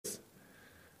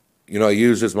I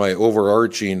use as my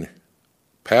overarching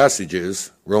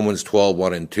passages, Romans 12,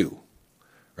 1 and 2.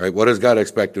 Right? What does God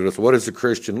expect of us? What is the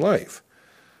Christian life?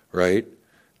 Right?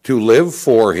 To live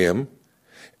for him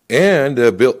and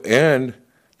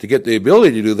to get the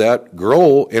ability to do that,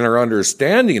 grow in our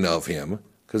understanding of him,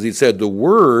 because he said the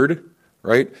word,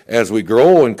 right, as we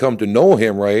grow and come to know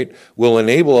him, right, will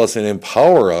enable us and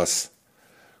empower us,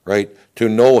 right, to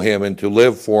know him and to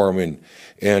live for him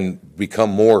and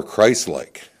become more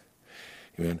Christ-like.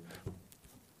 Amen.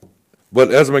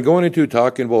 But as I'm going into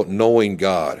talking about knowing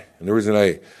God, and the reason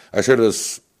I started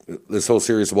this whole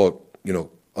series about,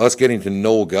 us getting to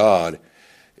know God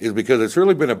is because it's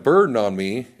really been a burden on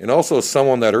me, and also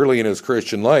someone that early in his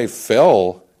Christian life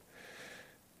fell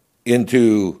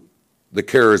into the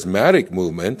charismatic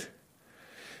movement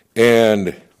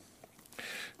and,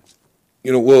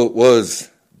 was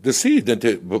deceived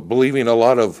into believing a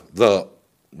lot of the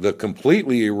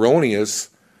completely erroneous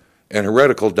and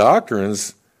heretical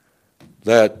doctrines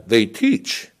that they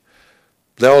teach.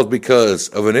 That was because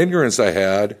of an ignorance I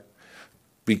had,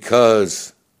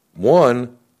 because,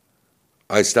 one,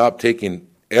 I stopped taking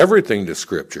everything to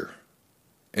Scripture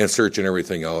and searching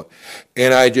everything out,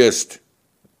 and I just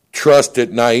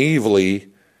trusted naively,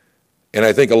 and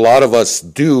I think a lot of us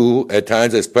do at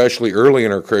times, especially early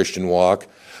in our Christian walk.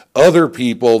 Other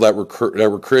people that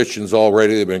were Christians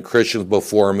already, they've been Christians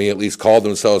before me, at least called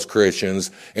themselves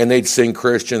Christians, and they'd sing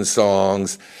Christian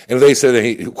songs, and they said,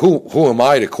 hey, who am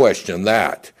I to question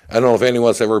that? I don't know if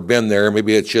anyone's ever been there,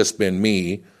 maybe it's just been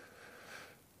me.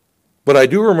 But I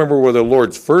do remember where the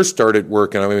Lord first started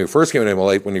working. When he first came into my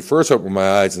life, when he first opened my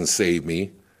eyes and saved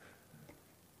me,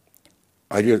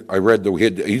 I read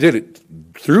he did it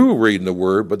through reading the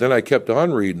Word, but then I kept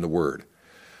on reading the Word.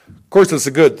 Of course, it's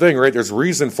a good thing, right? There's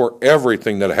reason for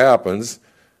everything that happens.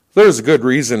 There's a good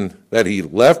reason that he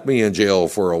left me in jail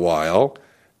for a while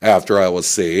after I was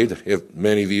saved. If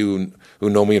many of you who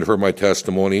know me and heard my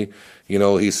testimony,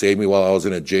 he saved me while I was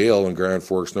in a jail in Grand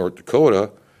Forks, North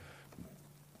Dakota.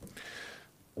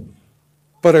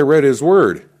 But I read his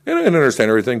Word. And I didn't understand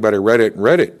everything, but I read it.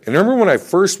 And I remember when I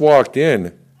first walked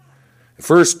in,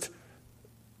 first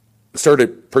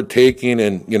started partaking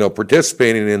and,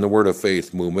 participating in the Word of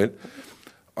Faith movement,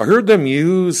 I heard them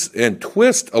use and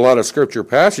twist a lot of Scripture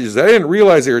passages. I didn't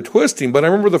realize they were twisting, but I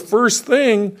remember the first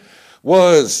thing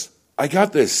was I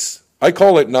got this, I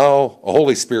call it now a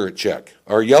Holy Spirit check.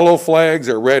 Are yellow flags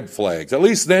or red flags? At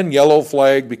least then yellow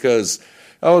flag, because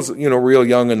I was, real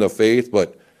young in the faith,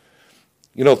 but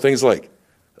things like,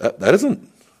 that isn't,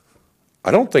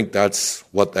 I don't think that's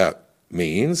what that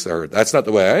means, or that's not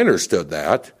the way I understood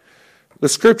that. The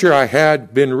Scripture I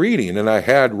had been reading and I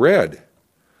had read.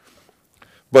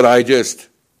 But I just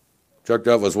chucked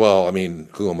up as well.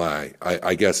 Who am I?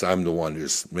 I guess I'm the one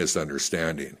who's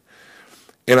misunderstanding.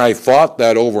 And I fought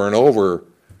that over and over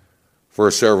for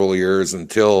several years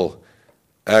until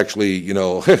actually,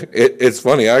 it's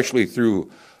funny, actually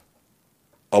through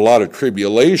a lot of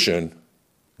tribulation,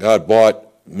 God brought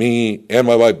me and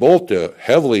my wife both to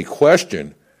heavily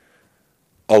question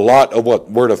a lot of what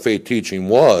Word of Faith teaching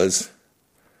was.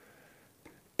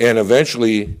 And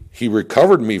eventually, he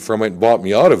recovered me from it and brought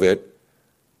me out of it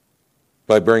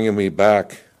by bringing me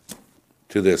back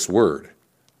to this Word.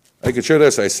 I could share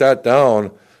this. I sat down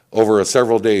over a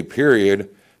several-day period,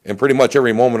 and pretty much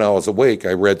every moment I was awake,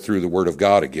 I read through the Word of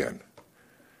God again.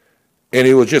 And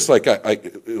it was just like,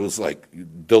 it was like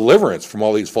deliverance from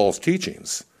all these false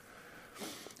teachings.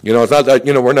 It's not that,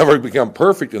 we're never going to become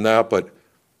perfect in that, but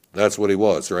that's what he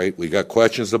was, right? We got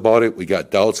questions about it. We got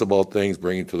doubts about things,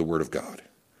 bring it to the Word of God.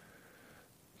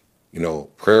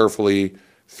 Prayerfully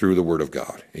through the Word of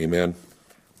God. Amen.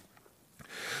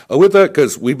 With that,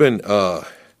 because we've been,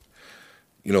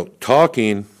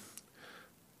 talking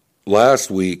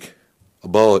last week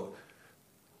about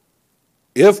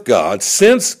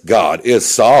since God is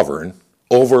sovereign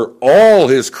over all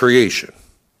his creation,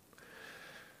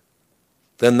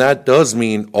 then that does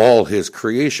mean all his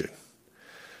creation.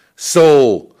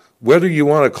 So whether you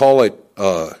want to call it,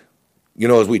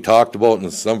 as we talked about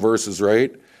in some verses,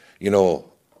 right?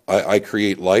 I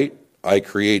create light, I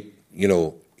create,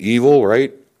 evil,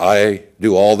 right? I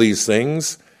do all these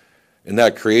things, and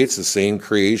that creates the same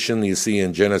creation you see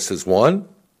in Genesis 1. It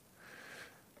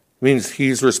means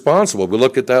he's responsible. We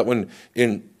look at that when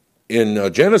in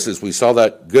Genesis, we saw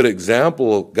that good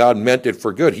example of God meant it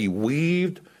for good. He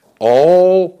weaved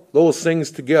all those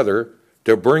things together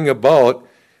to bring about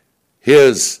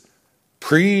his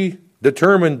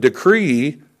predetermined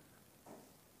decree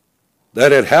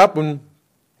that had happened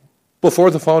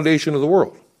before the foundation of the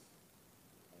world.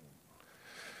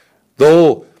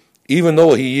 Even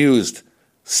though he used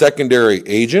secondary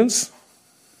agents,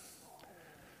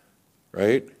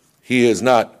 right? He is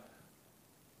not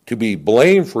to be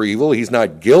blamed for evil. He's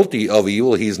not guilty of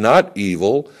evil. He's not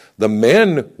evil. The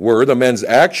men's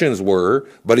actions were,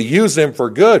 but he used them for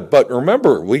good. But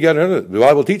remember, the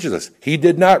Bible teaches us, he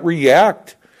did not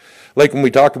react. Like when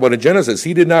we talked about in Genesis,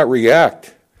 he did not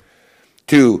react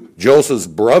to Joseph's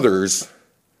brothers,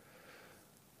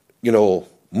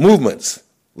 movements.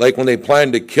 Like when they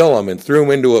planned to kill him and threw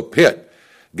him into a pit.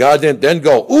 God didn't then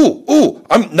go,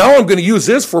 I'm going to use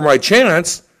this for my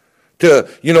chance to,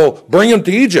 bring him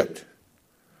to Egypt.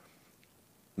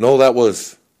 No, that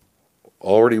was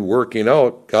already working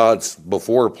out God's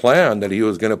before plan that he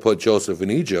was going to put Joseph in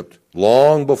Egypt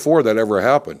long before that ever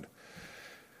happened.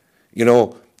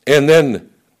 And then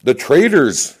the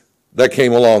traders that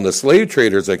came along, the slave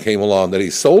traders that came along that he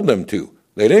sold them to,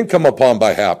 they didn't come upon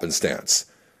by happenstance,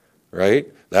 right?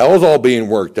 That was all being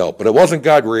worked out. But it wasn't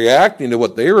God reacting to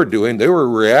what they were doing. They were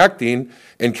reacting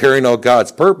and carrying out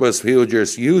God's purpose. He was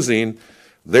just using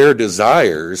their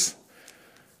desires,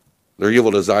 their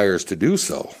evil desires to do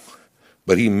so.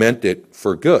 But he meant it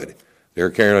for good. They were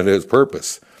carrying out his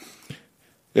purpose.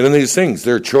 And in these things,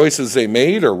 their choices they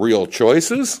made are real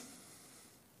choices,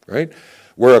 right?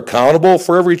 We're accountable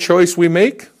for every choice we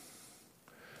make,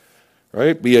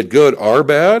 right? Be it good or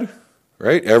bad.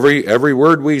 Right? Every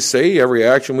word we say, every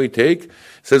action we take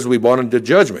says we brought into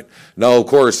judgment. Now, of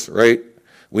course, right,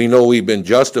 we know we've been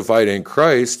justified in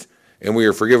Christ and we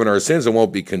are forgiven our sins and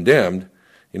won't be condemned.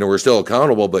 We're still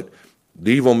accountable, but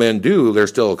the evil men they're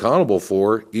still accountable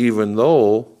for, even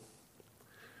though,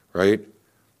 right,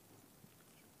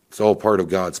 it's all part of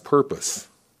God's purpose,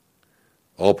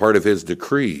 all part of his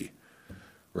decree.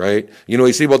 Right?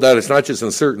 We see about that. It's not just in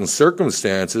certain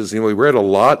circumstances. We read a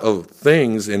lot of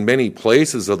things in many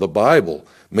places of the Bible,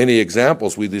 many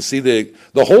examples. We see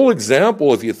the whole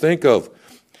example. If you think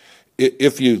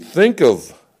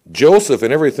of Joseph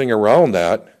and everything around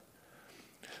that,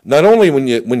 not only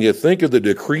when you think of the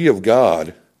decree of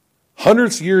God,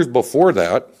 hundreds of years before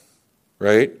that,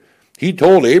 right? He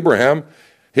told Abraham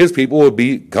his people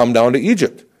would come down to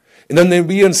Egypt. And then they'd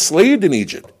be enslaved in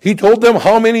Egypt. He told them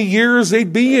how many years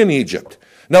they'd be in Egypt.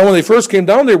 Now, when they first came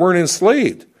down, they weren't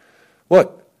enslaved.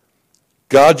 What?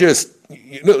 God just,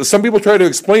 some people try to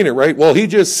explain it, right? Well, he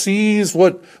just sees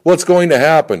what's going to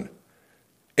happen.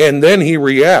 And then he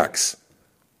reacts.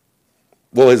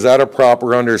 Well, is that a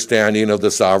proper understanding of the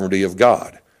sovereignty of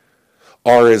God?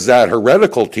 Or is that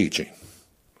heretical teaching?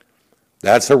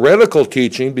 That's heretical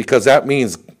teaching because that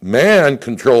means man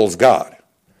controls God.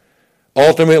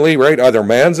 Ultimately, right, either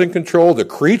man's in control, the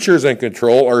creature's in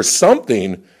control, or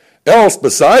something else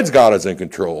besides God is in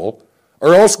control,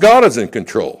 or else God is in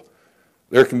control.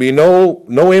 There can be no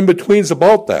in-betweens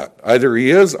about that. Either he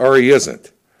is or he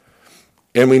isn't.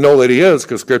 And we know that he is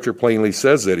because Scripture plainly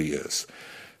says that he is.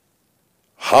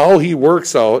 How he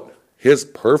works out his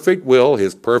perfect will,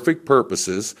 his perfect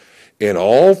purposes in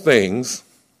all things,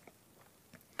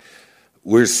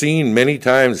 we're seeing many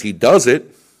times he does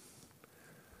it,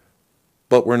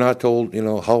 but we're not told,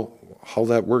 how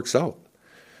that works out.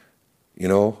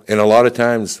 And a lot of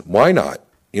times, why not?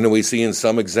 We see in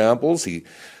some examples,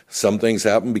 some things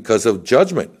happen because of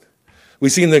judgment. We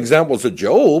see in the examples of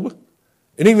Job,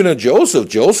 and even of Joseph.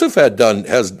 Joseph had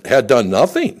done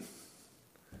nothing.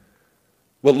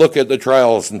 But look at the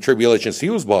trials and tribulations he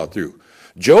was brought through.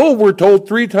 Job, we're told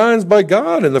 3 times by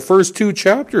God in the first 2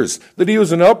 chapters that he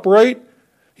was an upright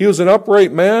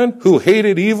man who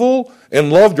hated evil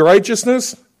and loved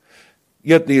righteousness,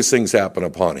 yet these things happen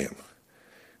upon him.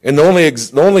 And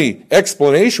the only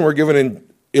explanation we're given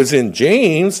is in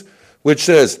James, which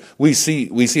says we see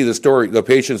the story, the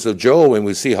patience of Job, and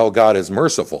we see how God is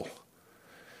merciful.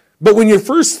 But when you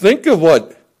first think of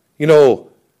what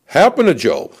happened to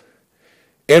Job,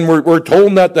 and we're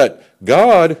told that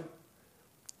God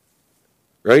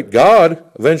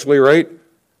eventually, right,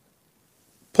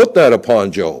 put that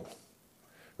upon Job,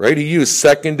 right? He used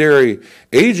secondary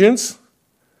agents,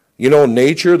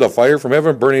 nature, the fire from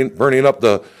heaven burning up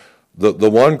the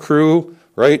one crew,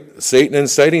 right? Satan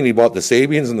inciting. He brought the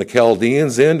Sabians and the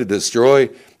Chaldeans in to destroy,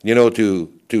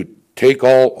 to take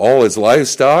all his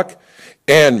livestock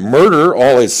and murder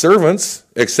all his servants,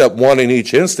 except one in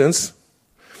each instance.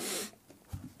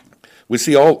 We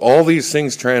see all these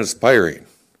things transpiring.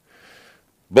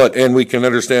 And we can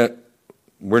understand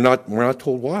we're not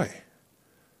told why.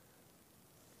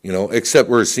 Except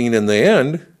we're seeing in the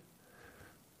end,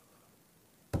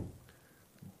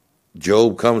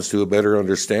 Job comes to a better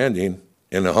understanding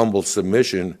and a humble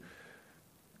submission.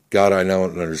 God, I now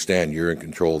understand you're in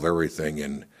control of everything,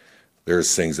 and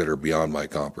there's things that are beyond my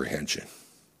comprehension.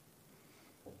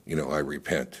 I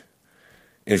repent.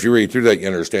 And if you read through that, you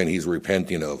understand he's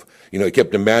repenting of, he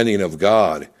kept demanding of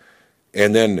God.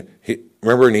 And then,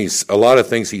 remember, a lot of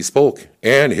things he spoke,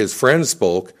 and his friends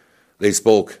spoke, they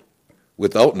spoke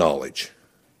without knowledge,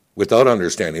 without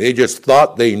understanding. They just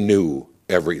thought they knew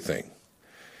everything.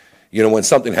 When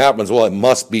something happens, well, it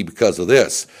must be because of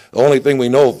this. The only thing we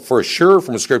know for sure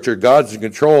from Scripture, God's in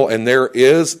control, and there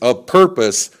is a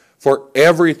purpose for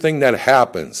everything that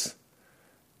happens.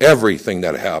 Everything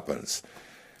that happens.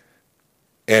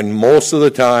 And most of the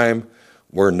time,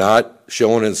 we're not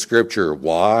shown in Scripture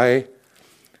why.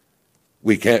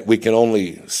 We can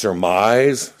only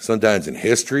surmise, sometimes in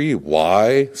history,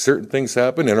 why certain things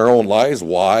happen. In our own lives,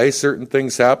 why certain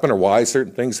things happen, or why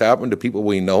certain things happen to people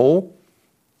we know.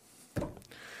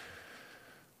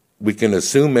 We can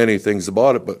assume many things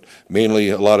about it, but mainly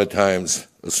a lot of times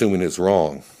assuming it's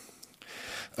wrong.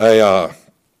 I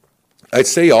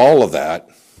say all of that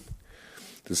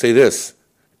to say this: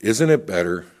 isn't it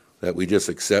better that we just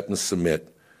accept and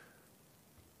submit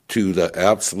to the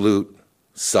absolute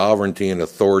sovereignty and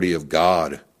authority of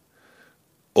God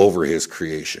over his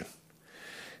creation?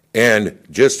 And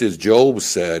just as Job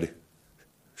said,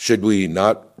 should we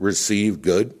not receive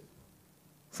good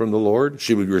from the Lord?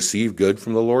 Should we receive good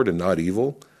from the Lord and not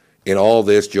evil? In all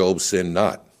this, Job sinned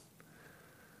not.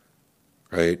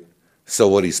 Right? So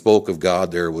what he spoke of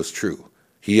God there was true.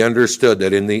 He understood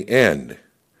that in the end,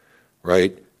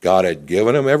 right, God had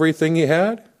given him everything he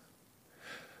had.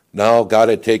 Now God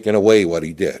had taken away what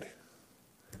he did.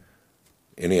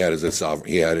 And he had his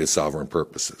sovereign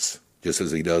purposes, just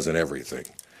as he does in everything.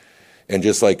 And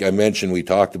just like I mentioned, we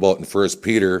talked about in 1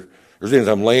 Peter,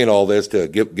 I'm laying all this to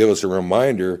give us a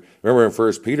reminder. Remember in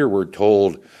 1 Peter we're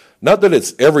told, not that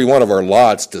it's every one of our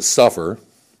lots to suffer,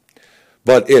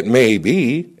 but it may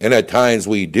be, and at times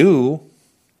we do.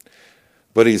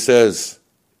 But he says,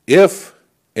 if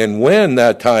and when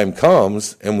that time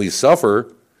comes and we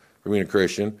suffer for being a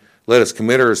Christian, let us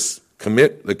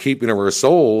commit the keeping of our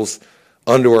souls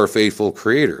unto our faithful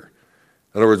Creator.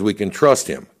 In other words, we can trust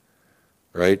him,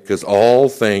 right? Because all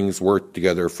things work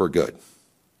together for good,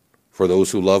 for those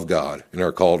who love God and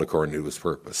are called according to his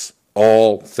purpose.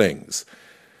 All things.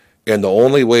 And the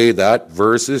only way that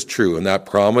verse is true and that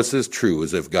promise is true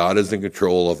is if God is in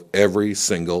control of every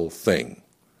single thing.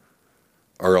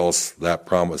 Or else that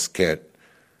promise can't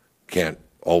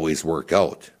always work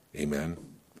out. Amen.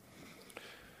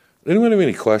 Anyone have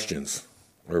any questions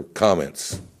or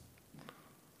comments?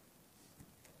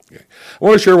 Okay. I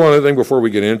want to share one other thing before we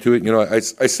get into it. I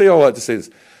say all that to say this.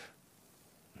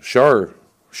 Shar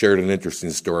shared an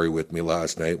interesting story with me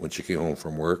last night when she came home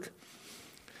from work.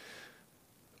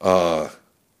 Or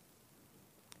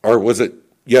was it,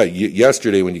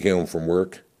 yesterday when you came home from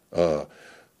work.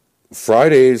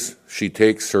 Fridays, she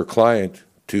takes her client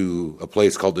to a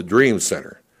place called the Dream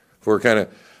Center for kind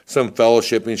of some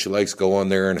fellowshipping. She likes going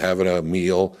there and having a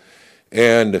meal.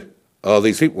 And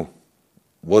these people,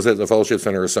 was it the fellowship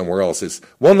center or somewhere else? This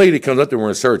one lady comes up to her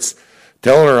and starts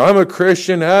telling her, I'm a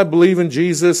Christian, I believe in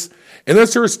Jesus. And then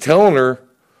starts telling her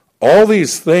all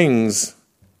these things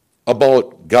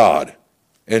about God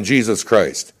and Jesus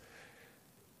Christ.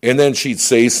 And then she'd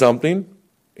say something,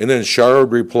 and then Shar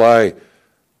would reply,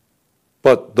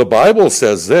 but the Bible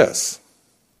says this.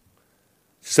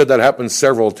 She said that happened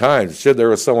several times. She said there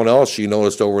was someone else she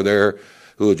noticed over there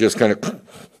who was just kind of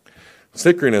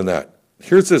snickering in that.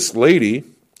 Here's this lady,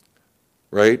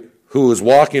 right, who is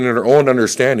walking in her own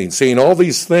understanding, saying all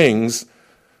these things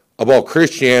about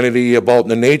Christianity, about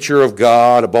the nature of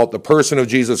God, about the person of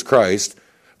Jesus Christ,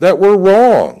 that were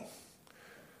wrong.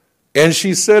 And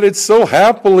she said it so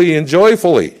happily and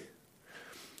joyfully.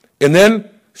 And then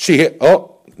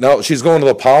now she's going to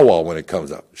the powwow when it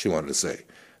comes up, she wanted to say.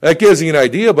 That gives you an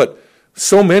idea, but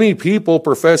so many people,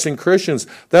 professing Christians,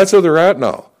 that's where they're at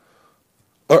now.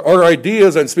 Our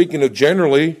ideas, I'm speaking of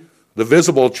generally the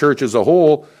visible church as a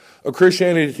whole, of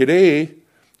Christianity today,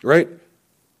 right,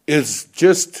 is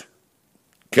just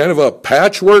kind of a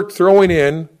patchwork throwing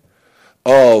in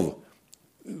of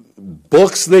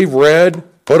books they've read,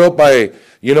 put up by,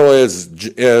 as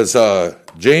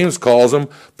James calls them,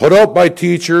 put up by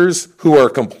teachers who are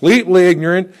completely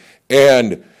ignorant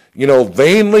and,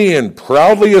 vainly and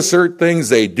proudly assert things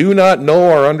they do not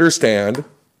know or understand.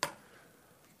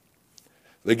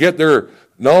 They get their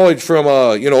knowledge from,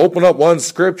 open up one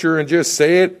scripture and just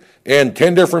say it, and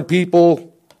 10 different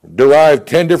people derive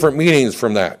 10 different meanings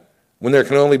from that, when there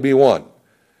can only be one.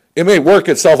 It may work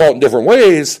itself out in different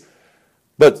ways,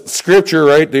 but scripture,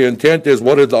 right, the intent is,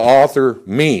 what did the author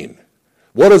mean?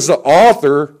 What is the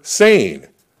author saying?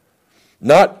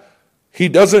 Not, he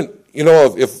doesn't,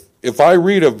 if I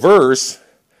read a verse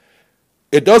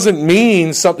it doesn't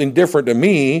mean something different to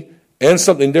me and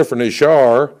something different to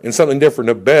Shar and something different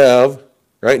to Bev,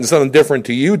 right? And something different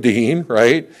to you, Dean,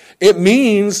 right? It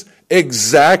means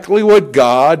exactly what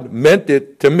God meant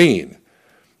it to mean.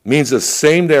 It means the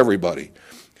same to everybody.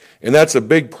 And that's a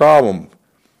big problem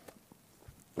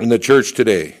in the church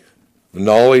today.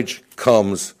 Knowledge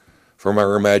comes from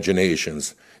our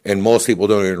imaginations, and most people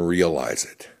don't even realize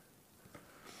it.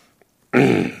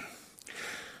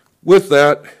 With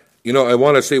that, I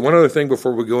want to say one other thing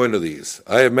before we go into these.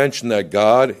 I have mentioned that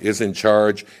God is in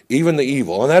charge, even the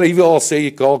evil. And that evil, I'll say,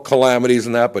 you call calamities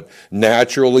and that, but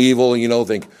natural evil,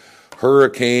 think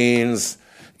hurricanes,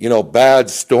 bad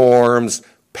storms,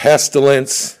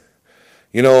 pestilence,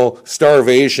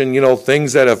 starvation,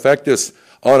 things that affect us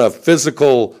on a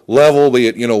physical level, be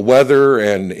it, weather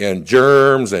and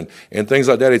germs and things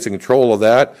like that. He's in control of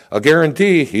that. I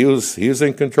guarantee he was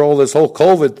in control of this whole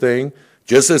COVID thing,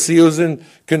 just as he was in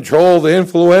control of the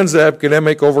influenza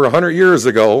epidemic over 100 years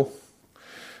ago,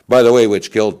 by the way,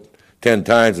 which killed 10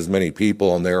 times as many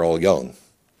people, and they're all young.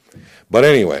 But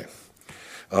anyway,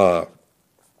 I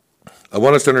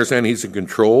want us to understand he's in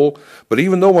control. But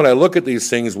even though when I look at these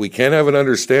things, we can have an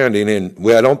understanding, and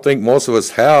I don't think most of us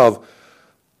have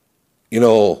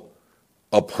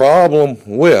a problem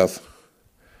with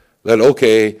that.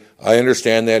 Okay, I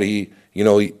understand that he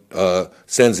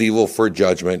sends evil for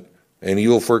judgment and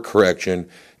evil for correction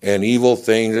and evil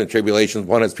things and tribulations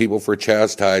upon his people for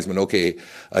chastisement. Okay,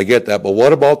 I get that. But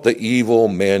what about the evil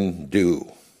men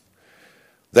do?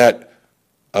 That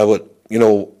I would,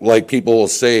 like people will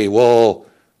say, well,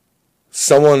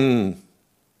 someone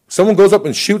goes up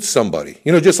and shoots somebody.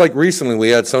 Just like recently we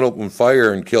had someone open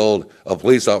fire and killed a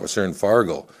police officer in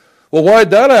Fargo. Well, why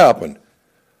did that happen?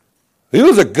 He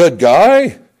was a good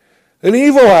guy. And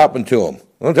evil happened to him.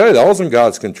 I'll tell you, that wasn't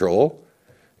God's control.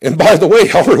 And by the way,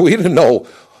 how are we to know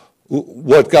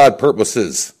what God's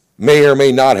purposes may or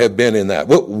may not have been in that?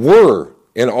 What were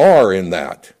and are in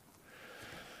that?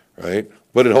 Right?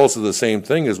 But it also the same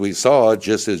thing as we saw,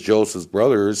 just as Joseph's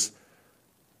brothers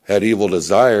had evil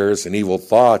desires and evil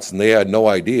thoughts, and they had no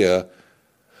idea,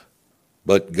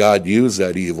 but God used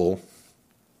that evil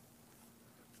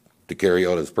to carry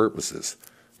out his purposes,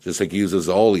 just like he uses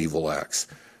all evil acts.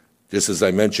 Just as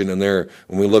I mentioned in there,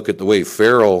 when we look at the way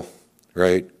Pharaoh,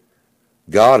 right,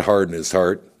 God hardened his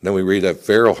heart, then we read that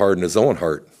Pharaoh hardened his own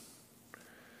heart,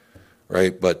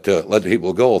 right? But let the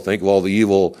people go. Think of all the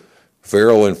evil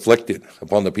Pharaoh inflicted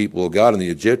upon the people of God, and the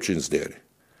Egyptians did.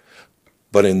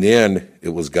 But in the end, it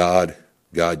was God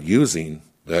using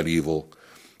that evil,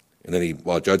 and then he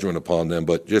brought judgment upon them.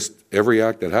 But just every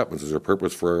act that happens is a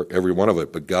purpose for every one of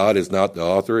it. But God is not the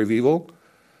author of evil,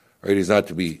 right? He's not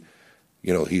to be,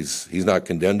 he's not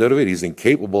condemned out of it. He's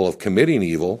incapable of committing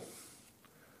evil,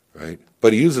 right?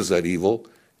 But he uses that evil,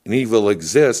 and evil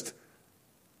exists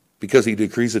because he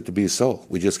decrees it to be so.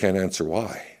 We just can't answer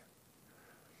why,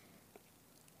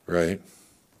 right?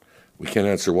 We can't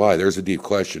answer why. There's a deep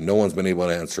question. No one's been able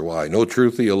to answer why. No true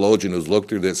theologian who's looked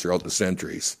through this throughout the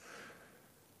centuries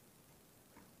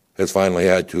has finally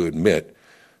had to admit,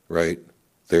 right,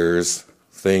 there's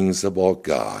things about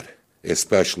God,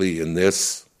 especially in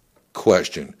this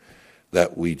question,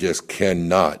 that we just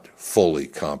cannot fully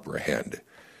comprehend.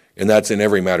 And that's in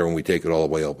every matter when we take it all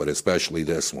the way out, but especially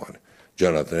this one.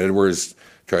 Jonathan Edwards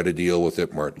tried to deal with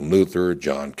it, Martin Luther,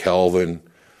 John Calvin.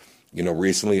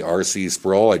 Recently, R.C.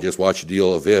 Sproul, I just watched a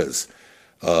deal of his.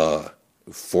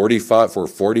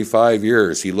 45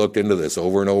 years, he looked into this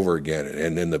over and over again.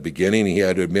 And in the beginning, he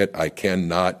had to admit, I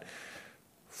cannot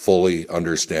fully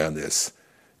understand this.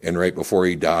 And right before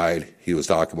he died, he was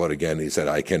talking about it again. He said,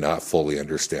 I cannot fully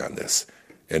understand this.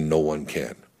 And no one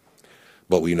can.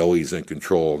 But we know he's in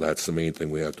control. That's the main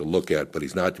thing we have to look at. But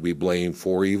he's not to be blamed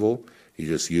for evil. He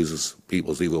just uses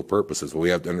people's evil purposes. But we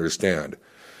have to understand,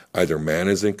 either man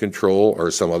is in control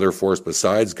or some other force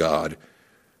besides God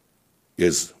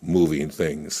is moving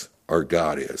things, or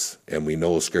God is. And we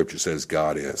know Scripture says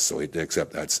God is, so we have to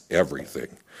accept that's everything.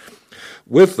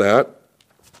 With that,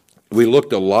 we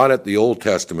looked a lot at the Old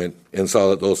Testament and saw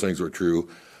that those things were true.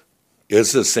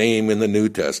 It's the same in the New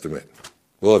Testament.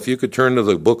 Well, if you could turn to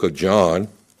the book of John,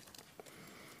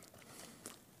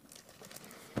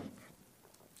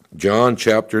 John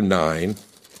chapter 9.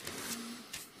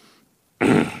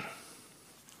 Give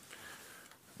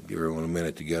everyone a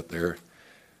minute to get there.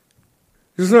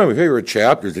 This is one of my favorite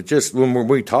chapters. It just, when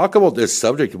we talk about this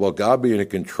subject about God being in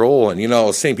control, and I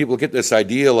was saying people get this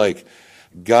idea like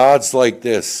God's like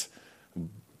this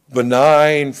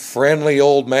benign, friendly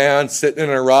old man sitting in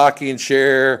a rocking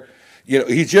chair.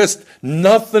 He's just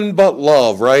nothing but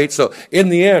love, right? So in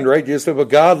the end, right, just if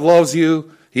God loves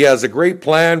you, He has a great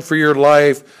plan for your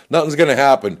life. Nothing's going to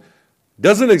happen.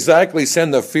 Doesn't exactly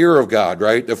send the fear of God,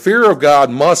 right? The fear of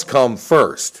God must come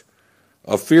first.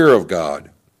 A fear of God.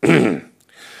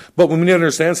 But we need to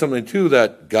understand something too,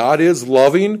 that God is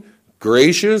loving,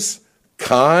 gracious,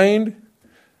 kind,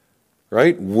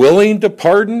 right? Willing to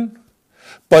pardon.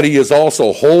 But he is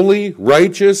also holy,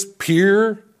 righteous,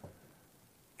 pure,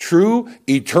 true,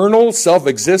 eternal,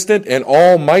 self-existent, and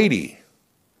almighty.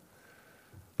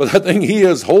 But that thing, he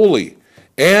is holy,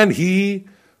 and he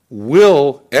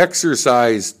will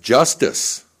exercise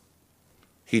justice.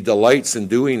 He delights in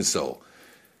doing so.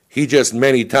 He just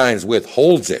many times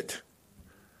withholds it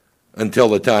until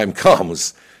the time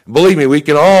comes. Believe me, we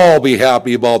can all be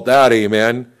happy about that,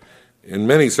 amen, in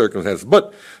many circumstances.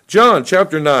 But John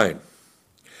chapter 9.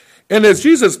 And as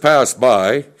Jesus passed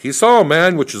by, he saw a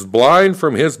man which is blind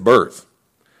from his birth.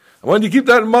 I want you to keep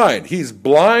that in mind. He's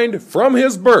blind from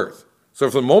his birth. So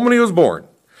from the moment he was born.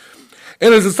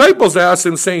 And his disciples asked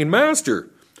him, saying, Master,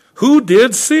 who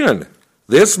did sin,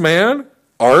 this man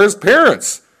or his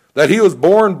parents, that he was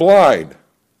born blind?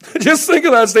 Just think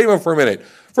of that statement for a minute.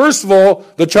 First of all,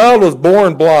 the child was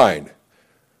born blind.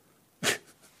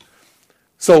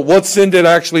 So what sin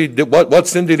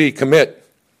did he commit?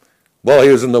 Well, he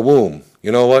was in the womb.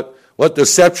 You know what? What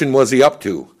deception was he up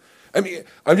to? I mean,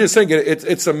 I'm just thinking,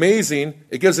 it's amazing.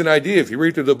 It gives an idea, if you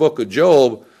read through the book of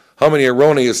Job, how many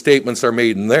erroneous statements are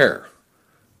made in there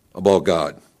about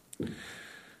God.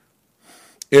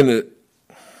 In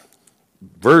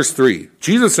verse 3,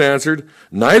 Jesus answered,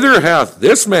 Neither hath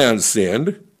this man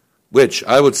sinned, which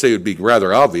I would say would be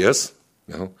rather obvious,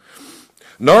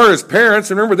 nor his parents.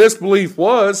 And remember, this belief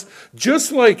was,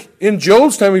 just like in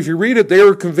Job's time, if you read it, they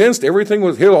were convinced everything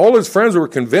was him. All his friends were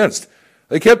convinced.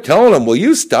 They kept telling him, will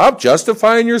you stop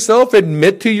justifying yourself?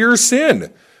 Admit to your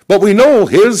sin. But we know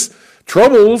his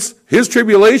troubles, his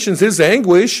tribulations, his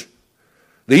anguish,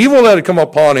 the evil that had come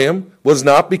upon him was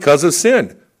not because of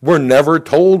sin. We're never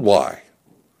told why.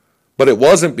 But it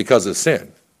wasn't because of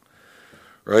sin.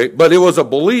 Right? But it was a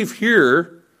belief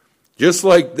here, just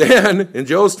like then in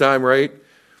Job's time, right?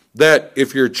 That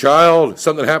if your child,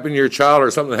 something happened to your child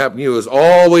or something happened to you, is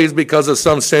always because of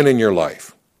some sin in your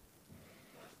life.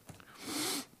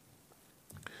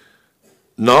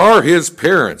 Nor his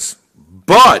parents,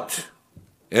 but,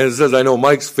 and it says, I know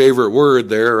Mike's favorite word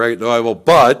there, right, the Bible,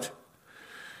 but,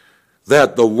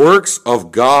 that the works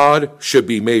of God should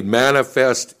be made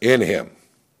manifest in him.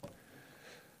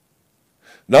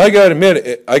 Now I got to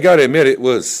admit, it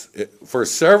was, for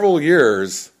several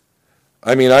years,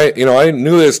 I mean, I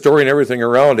knew this story and everything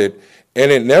around it,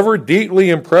 and it never deeply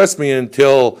impressed me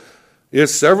until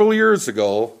several years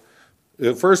ago,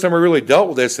 the first time I really dealt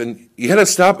with this, and you had to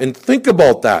stop and think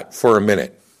about that for a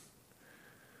minute.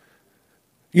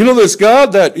 This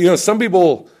God that, some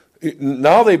people,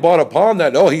 now they bought upon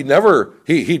that, he's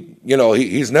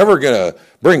never going to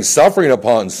bring suffering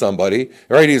upon somebody,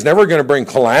 right? He's never going to bring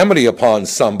calamity upon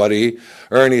somebody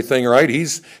or anything, right?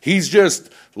 He's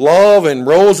just love and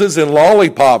roses and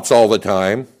lollipops all the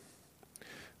time.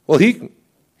 Well, he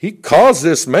caused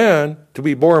this man to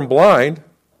be born blind.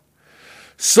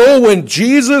 So when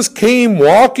Jesus came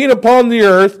walking upon the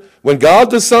earth, when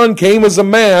God the Son came as a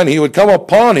man, he would come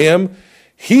upon him,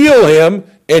 heal him,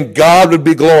 and God would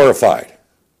be glorified.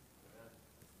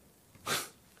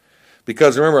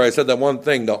 Because remember, I said that one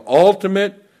thing, the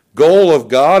ultimate goal of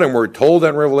God, and we're told that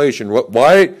in Revelation,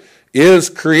 why is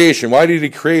creation? Why did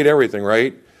he create everything,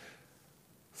 right?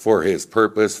 For his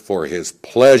purpose, for his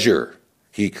pleasure.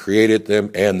 He created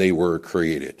them, and they were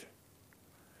created.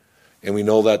 And we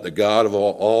know that the God of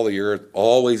all the earth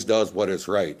always does what is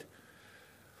right.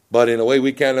 But in a way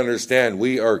we can't understand,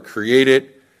 we are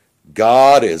created.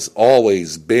 God has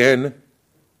always been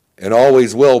and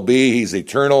always will be. He's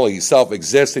eternal. He's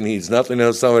self-existent. He's nothing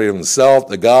outside of himself.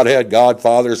 The Godhead, God,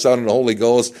 Father, Son, and Holy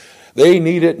Ghost, they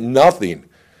needed nothing.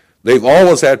 They've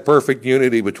always had perfect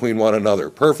unity between one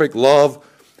another. Perfect love.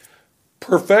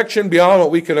 Perfection beyond what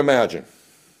we can imagine.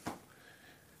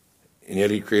 And yet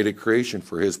he created creation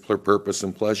for his purpose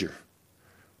and pleasure.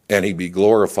 And he'd be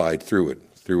glorified through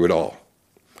it all.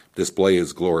 Display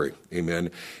his glory.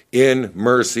 Amen. In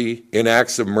mercy, in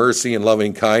acts of mercy and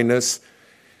loving kindness,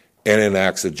 and in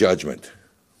acts of judgment.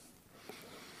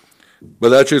 But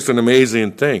that's just an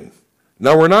amazing thing.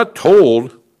 Now we're not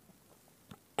told,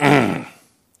 we're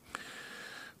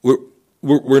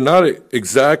not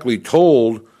exactly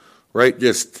told, right,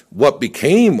 just what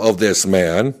became of this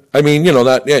man. I mean,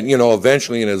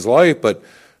 eventually in his life, but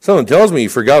someone tells me he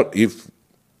forgot, he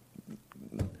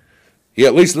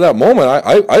at least at that moment,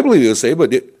 I believe he'll say,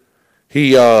 but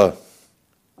he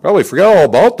probably forgot all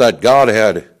about that God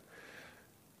had,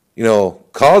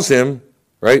 cause him,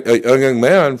 right, a young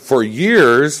man, for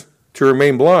years to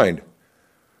remain blind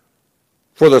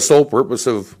for the sole purpose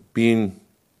of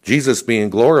Jesus being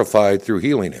glorified through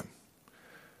healing him.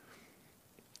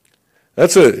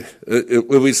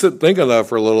 When we sit and think of that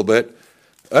for a little bit,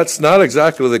 that's not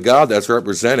exactly the God that's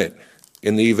represented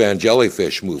in the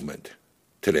evangelifish movement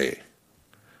today.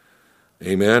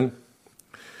 Amen.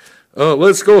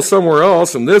 Let's go somewhere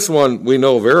else, and this one we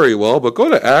know very well, but go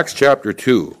to Acts chapter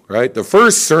 2, right? The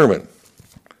first sermon.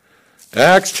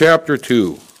 Acts chapter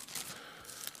 2.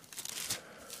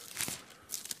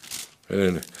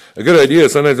 And a good idea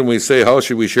sometimes when we say, how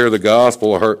should we share the gospel,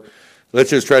 or let's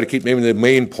just try to keep maybe the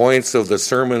main points of the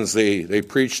sermons they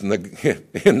preached in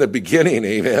the beginning,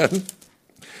 amen?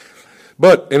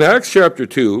 But in Acts chapter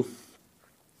 2,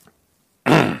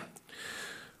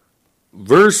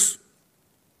 verse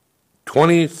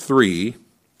 23,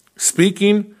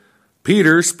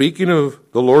 Peter speaking of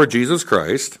the Lord Jesus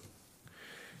Christ,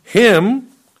 him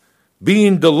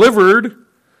being delivered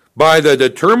by the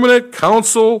determinate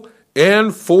counsel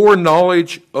and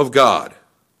foreknowledge of God.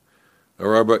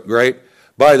 Right?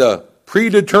 By the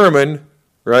predetermined,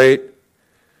 right,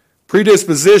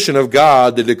 predisposition of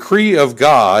God, the decree of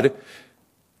God,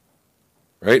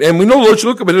 right? And we know, let's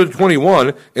look up at 21,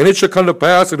 and it shall come to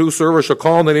pass that whosoever shall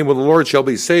call on the name of the Lord shall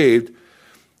be saved.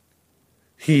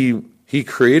 He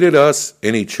created us,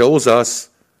 and he chose us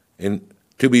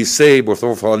to be saved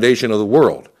before the foundation of the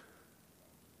world.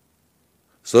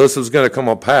 So this is going to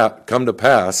come to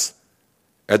pass.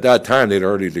 At that time, they'd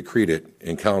already decreed it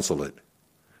and counseled it.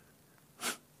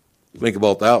 Think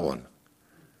about that one.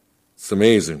 It's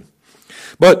amazing.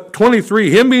 But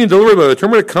 23, him being delivered by the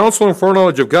determinate counsel and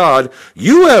foreknowledge of God,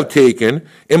 you have taken,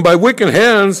 and by wicked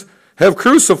hands have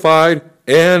crucified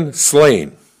and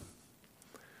slain.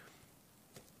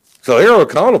 So they are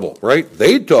accountable, right?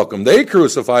 They took him, they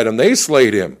crucified him, they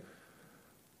slayed him.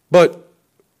 But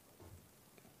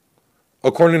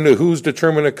according to whose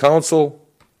determinate counsel?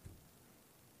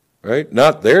 Right?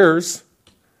 Not theirs.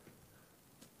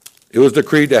 It was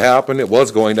decreed to happen. It was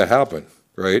going to happen.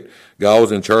 Right? God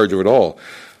was in charge of it all.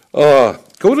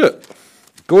 Go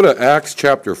to Acts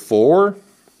chapter 4.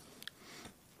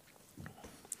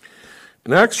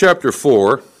 In Acts chapter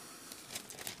 4,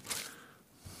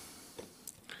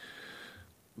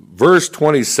 verse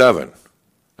 27.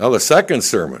 Now the second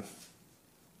sermon.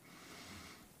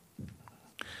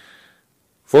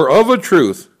 For of a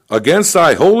truth, against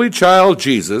thy holy child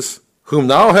Jesus, whom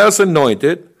thou hast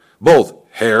anointed, both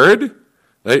Herod,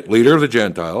 right, leader of the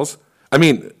Gentiles,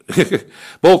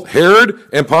 both Herod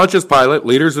and Pontius Pilate,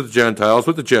 leaders of the Gentiles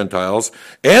with the Gentiles,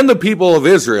 and the people of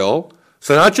Israel,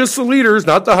 so not just the leaders,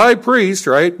 not the high priest,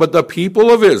 right, but the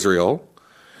people of Israel,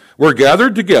 were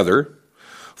gathered together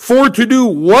for to do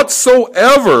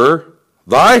whatsoever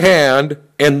thy hand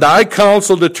and thy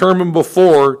counsel determined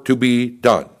before to be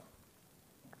done.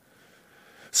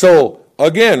 So,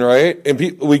 again, right, and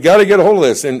we got to get a hold of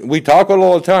this, and we talk about it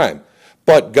all the time,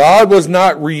 but God was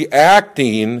not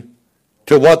reacting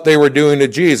to what they were doing to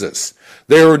Jesus.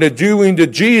 They were doing to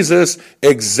Jesus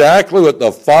exactly what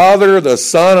the Father, the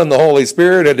Son, and the Holy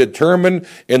Spirit had determined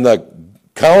in the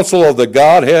counsel of the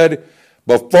Godhead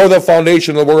before the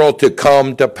foundation of the world to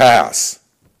come to pass.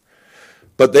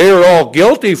 But they were all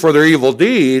guilty for their evil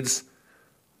deeds,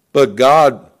 but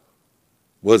God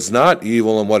was not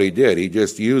evil in what he did. He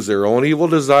just used their own evil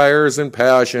desires and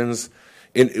passions.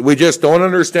 And we just don't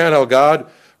understand how God,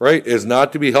 right, is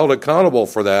not to be held accountable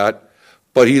for that,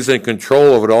 but he's in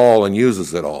control of it all and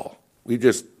uses it all.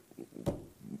 The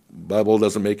Bible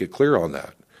doesn't make it clear on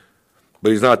that.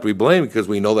 But he's not to be blamed because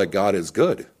we know that God is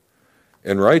good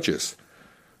and righteous.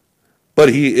 But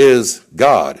he is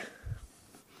God.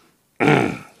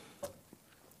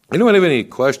 Anyone have any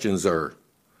questions or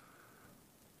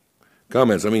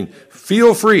comments?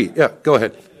 Feel free. Yeah, go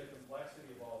ahead. The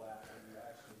complexity of all that, when you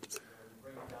actually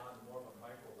bring it down to more of a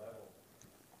micro level,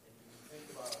 and you think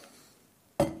about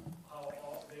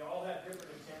how they all had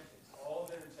different intentions. All of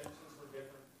their intentions were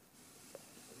different,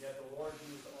 and yet the Lord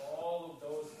used all of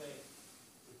those things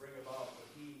to bring about what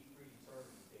he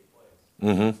predetermined to take place.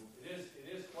 Mm-hmm.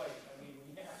 It is quite, when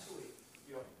you actually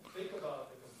think about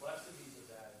the complexities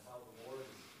of that and how the Lord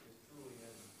is truly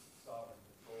in sovereign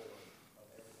control of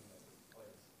everything that takes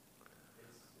place.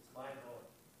 It's mind-blowing.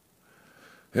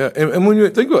 Yeah, and when you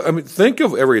think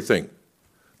of everything.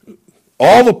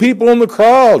 All the people in the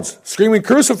crowds screaming,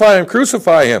 crucify him,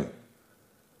 crucify him.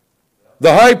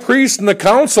 The high priest and the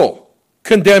council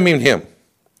condemning him.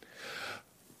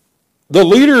 The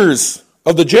leaders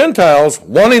of the Gentiles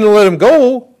wanting to let him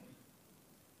go,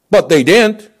 but they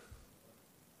didn't.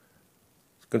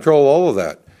 Control all of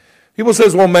that. People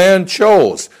says, well, man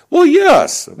chose. Well,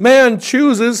 yes, man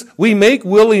chooses. We make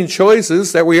willing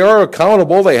choices that we are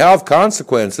accountable. They have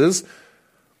consequences,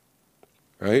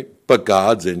 right? But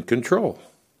God's in control.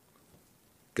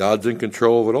 God's in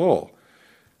control of it all.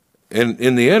 And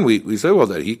in the end, we say, well,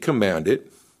 that he commanded,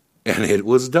 and it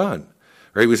was done,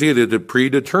 right? We see it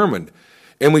predetermined.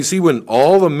 And we see when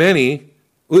all the many,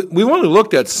 we only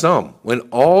looked at some, when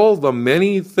all the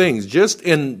many things, just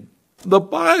in the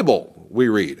Bible we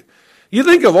read. You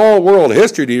think of all world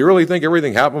history, do you really think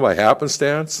everything happened by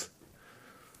happenstance?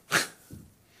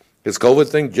 This COVID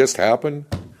thing just happened?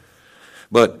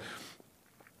 But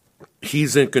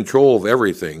he's in control of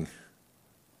everything.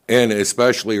 And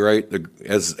especially, right,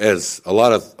 as a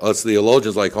lot of us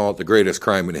theologians like call it, the greatest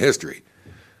crime in history,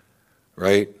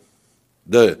 right?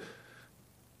 The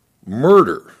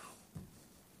murder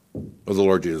of the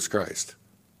Lord Jesus Christ.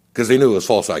 Because they knew it was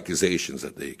false accusations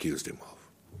that they accused him of.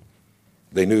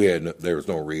 They knew there was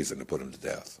no reason to put him to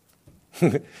death.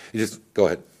 You just go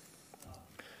ahead.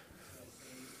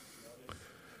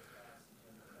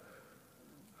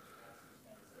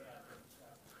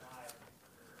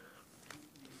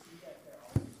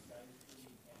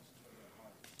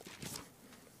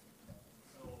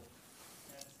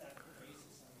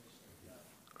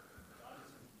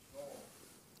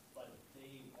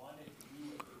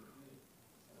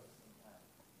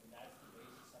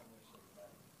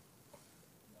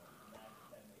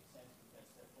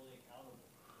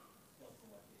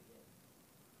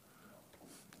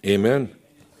 Amen.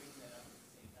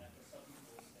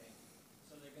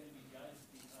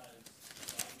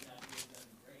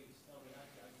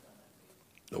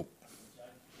 Nope.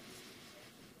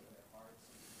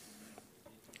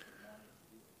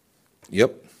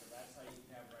 Yep.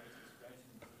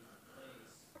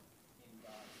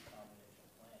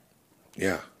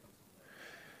 Yeah.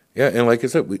 Yeah, and like I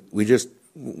said,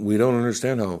 we don't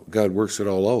understand how God works it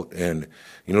all out. And,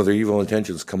 their evil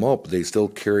intentions come up, but they still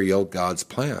carry out God's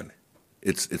plan.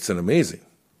 It's an amazing.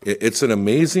 It's an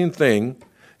amazing thing.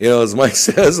 As Mike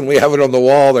says, and we have it on the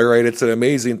wall there, right? It's an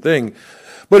amazing thing.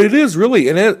 But it is really,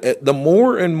 and the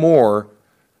more and more,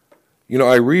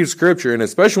 I read Scripture, and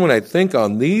especially when I think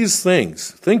on these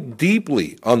things, think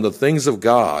deeply on the things of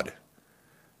God,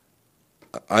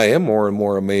 I am more and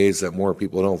more amazed that more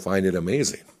people don't find it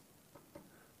amazing.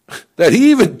 That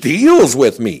he even deals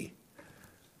with me.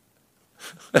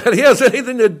 That he has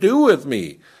anything to do with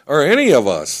me or any of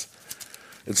us.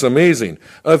 It's amazing.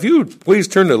 If you would please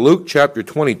turn to Luke chapter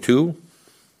 22.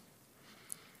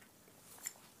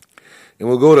 And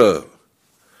we'll go to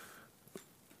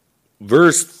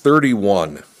verse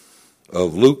 31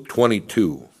 of Luke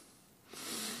 22.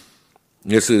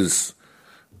 This is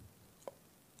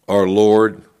our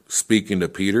Lord speaking to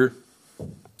Peter.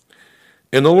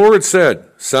 And the Lord said,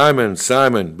 Simon,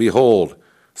 Simon, behold,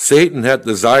 Satan hath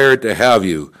desired to have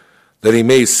you, that he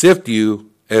may sift you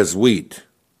as wheat.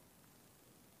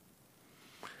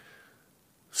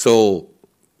 So,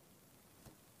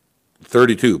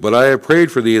 32, but I have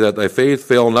prayed for thee that thy faith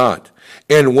fail not.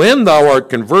 And when thou art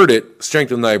converted,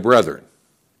 strengthen thy brethren.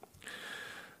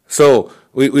 So,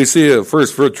 we see a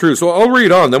first for truth. So I'll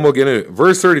read on, then we'll get into it.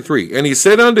 Verse 33, and he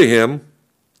said unto him,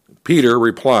 Peter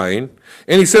replying,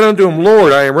 and he said unto him,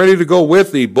 Lord, I am ready to go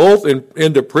with thee, both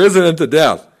into prison and to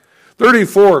death.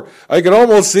 34, I can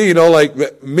almost see,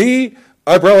 like me,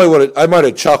 I might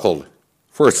have chuckled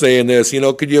for saying this.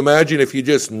 Could you imagine if you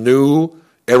just knew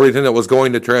everything that was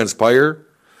going to transpire?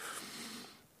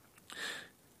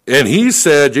 And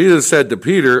Jesus said to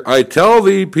Peter, I tell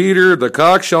thee, Peter, the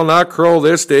cock shall not crow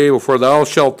this day before thou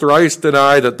shalt thrice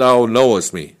deny that thou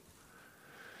knowest me.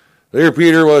 There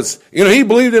Peter was, he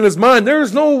believed in his mind,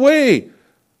 there's no way.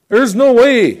 I'm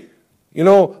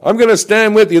going to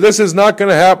stand with you. This is not going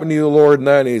to happen to you, Lord. And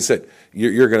then he said,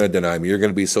 you're going to deny me. You're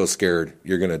going to be so scared.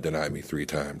 You're going to deny me 3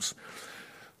 times.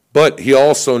 But he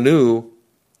also knew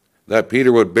that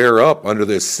Peter would bear up under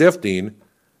this sifting.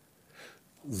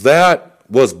 That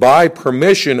was by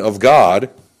permission of God.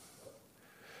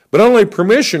 But not only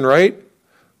permission, right?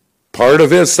 Part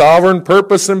of his sovereign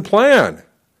purpose and plan.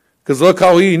 Because look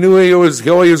how he knew he was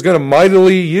going to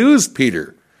mightily use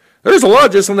Peter. There's a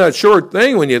lot just in that short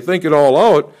thing when you think it all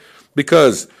out.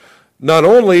 Because not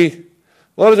only,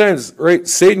 a lot of times, right,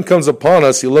 Satan comes upon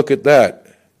us, you look at that.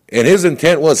 And his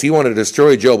intent was he wanted to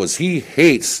destroy Job, as he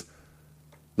hates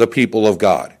the people of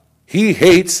God. He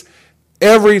hates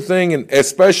everything, and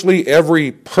especially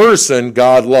every person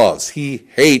God loves. He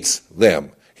hates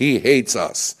them. He hates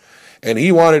us. And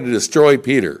he wanted to destroy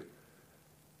Peter.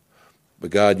 But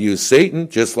God used Satan,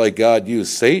 just like God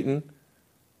used Satan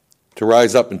to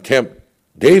rise up and tempt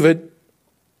David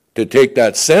to take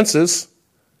that census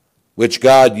which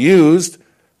God used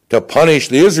to punish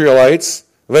the Israelites,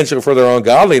 eventually for their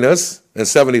ungodliness, and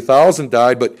 70,000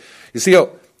 died. But you see how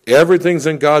everything's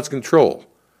in God's control.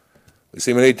 You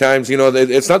see many times,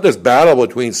 it's not this battle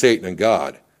between Satan and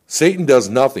God. Satan does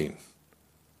nothing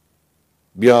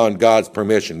beyond God's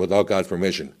permission, without God's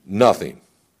permission. Nothing.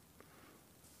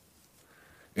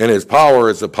 And his power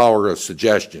is the power of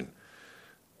suggestion.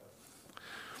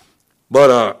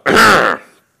 But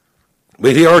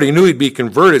but he already knew he'd be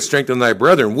converted, strengthen thy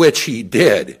brethren, which he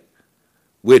did.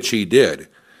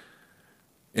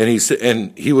 And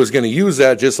he was going to use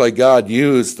that just like God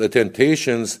used the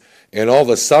temptations and all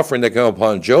the suffering that came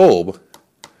upon Job.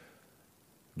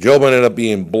 Job ended up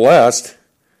being blessed,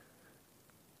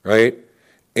 right?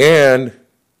 And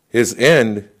his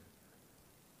end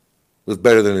was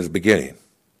better than his beginning.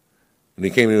 And he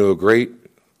came into a great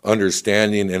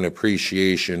understanding and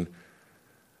appreciation,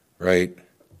 right,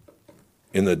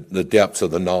 in the depths of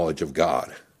the knowledge of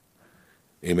God.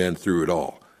 Amen, through it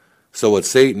all. So what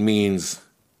Satan means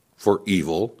for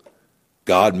evil,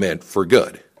 God meant for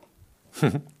good.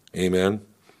 Amen.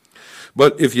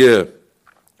 But if you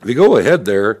go ahead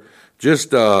there,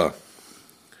 just drop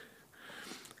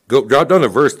down to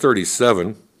verse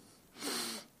 37.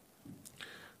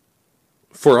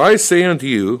 For I say unto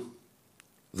you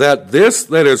that this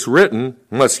that is written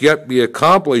must yet be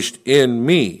accomplished in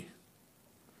me.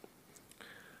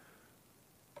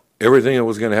 Everything that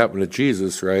was going to happen to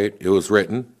Jesus, right? It was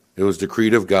written. It was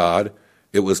decreed of God.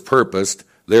 It was purposed.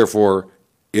 Therefore,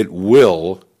 it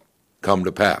will come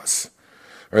to pass.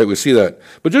 All right, we see that.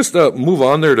 But just move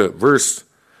on there to verse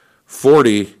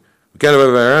 40. We kind of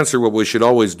have our answer what we should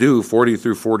always do, 40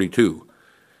 through 42.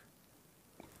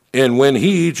 And when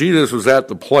Jesus was at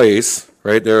the place,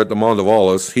 right there at the Mount of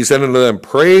Olives, he said unto them,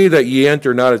 pray that ye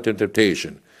enter not into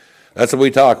temptation. That's what we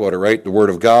talk about it, right? The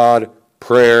word of God,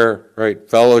 prayer, right?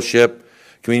 Fellowship,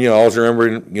 communion, always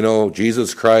remembering,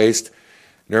 Jesus Christ,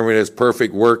 remembering his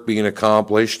perfect work being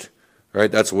accomplished,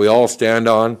 right? That's what we all stand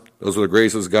on. Those are the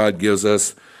graces God gives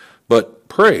us. But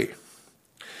pray.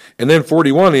 And then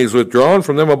 41, he's withdrawn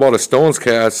from them about a stone's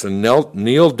cast and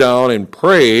kneeled down and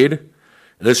prayed. And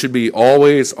this should be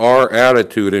always our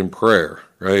attitude in prayer,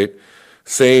 right?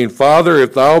 Saying, Father,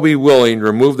 if thou be willing,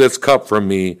 remove this cup from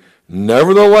me.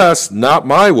 Nevertheless, not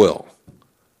my will,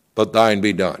 but thine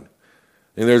be done.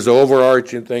 And there's the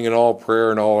overarching thing in all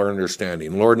prayer and all our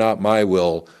understanding. Lord, not my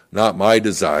will, not my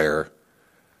desire,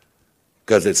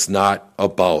 because it's not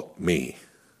about me.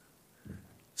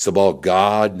 It's about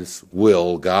God's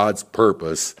will, God's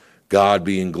purpose, God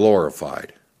being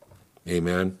glorified.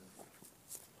 Amen.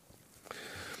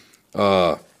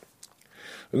 I'm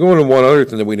going to one other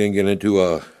thing that we didn't get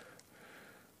into.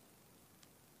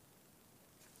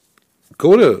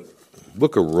 Go to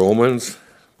book of Romans.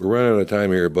 We're running out of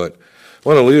time here, but I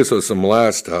want to leave us with some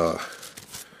last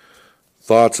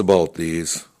thoughts about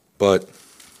these. But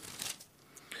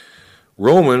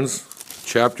Romans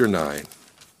chapter 9.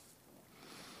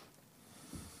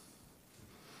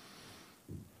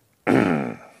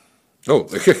 Oh,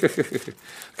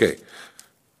 okay.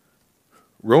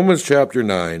 Romans chapter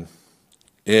 9,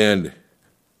 and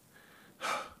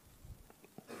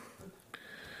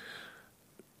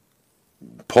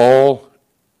Paul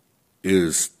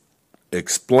is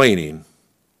explaining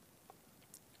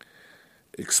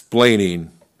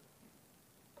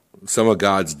some of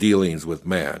God's dealings with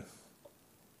man,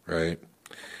 right?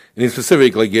 And he's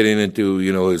specifically getting into,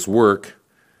 his work,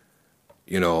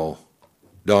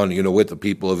 done, with the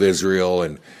people of Israel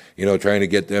and, trying to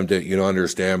get them to,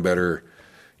 understand better,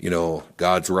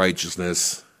 God's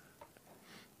righteousness.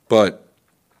 But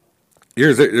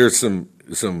there's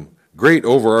some great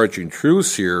overarching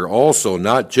truths here also,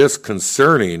 not just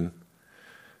concerning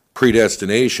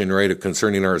predestination, right,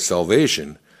 concerning our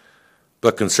salvation,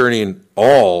 but concerning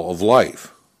all of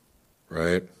life,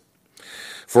 right?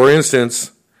 For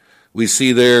instance, we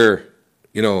see there,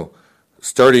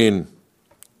 starting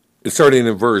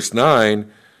in verse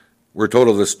 9, we're told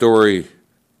of the story,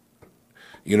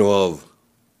 of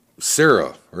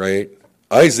Sarah, right?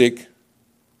 Isaac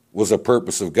was a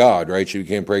purpose of God, right? She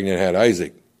became pregnant and had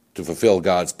Isaac to fulfill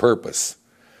God's purpose,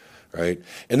 right?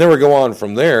 And then we go on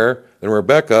from there, and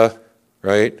Rebekah,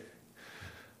 right,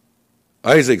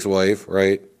 Isaac's wife,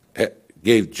 right,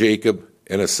 gave Jacob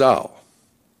and Esau.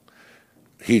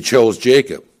 He chose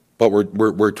Jacob, but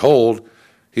we're told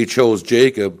he chose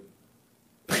Jacob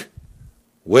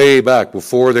way back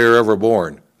before they were ever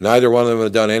born. Neither one of them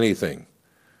had done anything.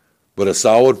 But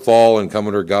Esau would fall and come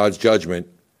under God's judgment,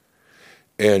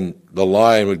 and the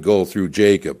line would go through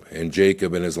Jacob, and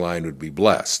Jacob and his line would be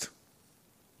blessed.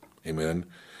 Amen.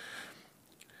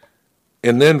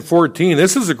 And then 14,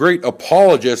 this is a great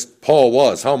apologist Paul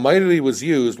was, how mightily he was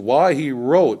used, why he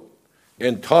wrote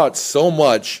and taught so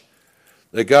much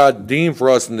that God deemed for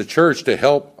us in the church to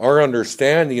help our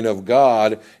understanding of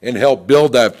God and help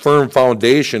build that firm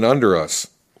foundation under us.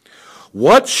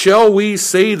 What shall we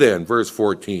say then, verse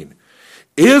 14?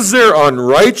 Is there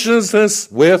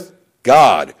unrighteousness with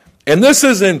God? And this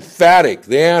is emphatic,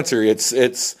 the answer.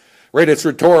 It's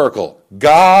rhetorical.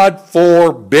 God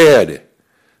forbid.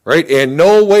 Right? In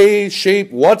no way,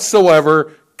 shape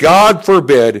whatsoever, God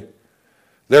forbid,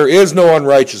 there is no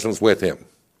unrighteousness with him.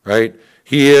 Right?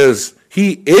 He is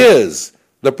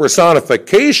the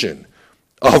personification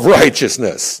of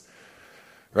righteousness.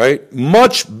 Right?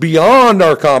 Much beyond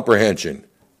our comprehension.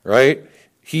 Right?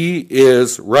 He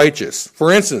is righteous.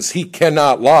 For instance, he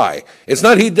cannot lie. It's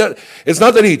not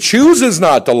that he chooses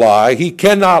not to lie. He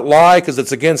cannot lie because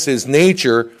it's against his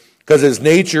nature, because his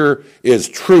nature is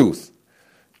truth,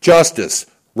 justice,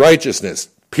 righteousness,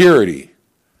 purity.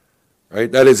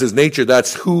 Right? That is his nature.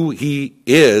 That's who he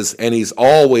is, and he's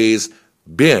always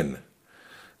been.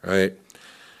 Right?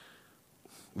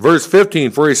 Verse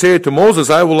 15, for he said to Moses,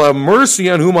 I will have mercy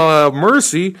on whom I will have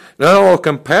mercy, and I will have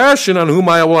compassion on whom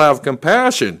I will have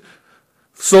compassion.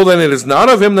 So then it is not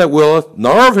of him that willeth,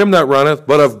 nor of him that runneth,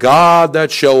 but of God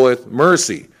that showeth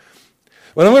mercy.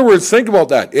 In other words, think about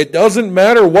that. It doesn't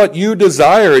matter what you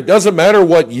desire. It doesn't matter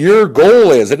what your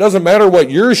goal is. It doesn't matter what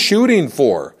you're shooting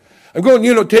for. I'm going,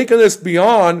 taking this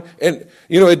beyond, and,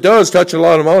 it does touch a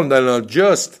lot of more than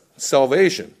just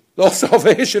salvation. Though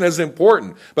salvation is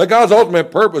important, but God's ultimate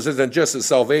purpose isn't just the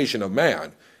salvation of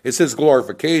man. It's his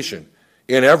glorification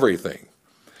in everything.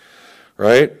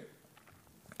 Right?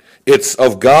 It's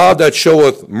of God that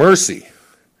showeth mercy.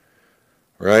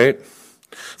 Right?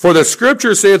 For the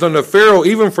scripture saith unto Pharaoh,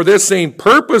 even for this same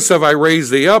purpose have I raised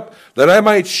thee up, that I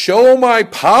might show my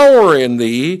power in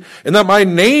thee, and that my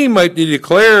name might be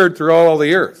declared throughout all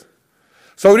the earth.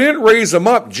 So he didn't raise him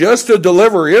up just to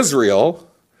deliver Israel.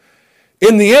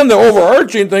 In the end, the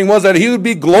overarching thing was that he would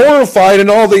be glorified in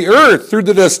all the earth through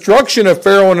the destruction of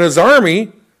Pharaoh and his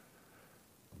army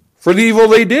for the evil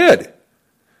they did.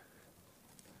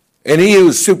 And he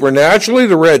used supernaturally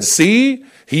the Red Sea.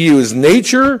 He used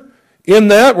nature in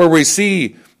that, where we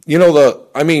see,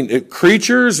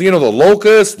 creatures, the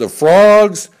locusts, the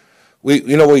frogs.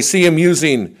 We see him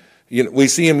using,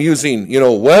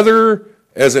 weather,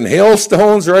 as in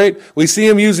hailstones, right? We see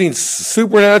him using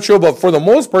supernatural, but for the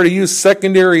most part, he used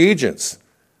secondary agents.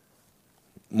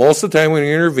 Most of the time when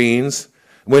he intervenes,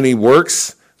 when he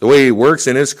works, the way he works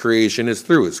in his creation is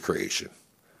through his creation.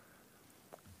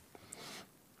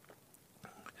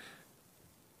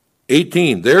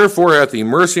 18, therefore hath he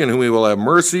mercy on whom he will have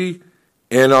mercy,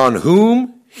 and on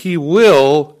whom he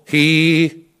will,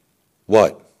 he,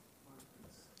 what?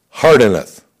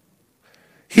 Hardeneth.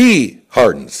 He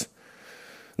hardens.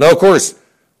 Now, of course,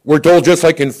 we're told just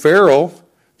like in Pharaoh,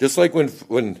 just like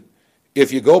when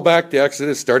if you go back to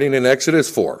Exodus, starting in Exodus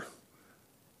 4,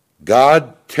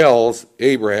 God tells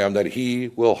Abraham that he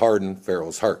will harden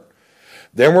Pharaoh's heart.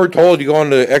 Then we're told, you go on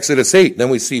to Exodus 8, then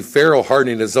we see Pharaoh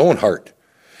hardening his own heart.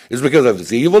 It's because of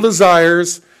his evil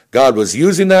desires. God was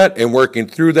using that and working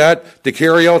through that to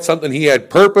carry out something he had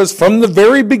purpose from the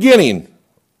very beginning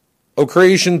of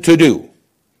creation to do.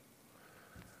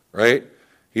 Right?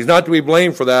 He's not to be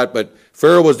blamed for that, but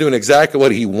Pharaoh was doing exactly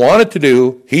what he wanted to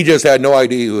do. He just had no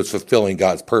idea he was fulfilling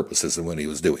God's purposes when he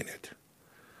was doing it.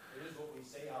 It is what we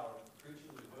say, Howard, preaching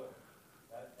the will.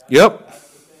 Yep. That's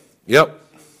the thing. Yep.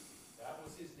 That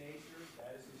was his nature.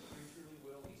 That is his creaturely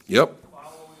will. He's Yep.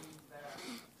 following that to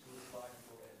his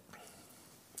logical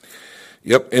end.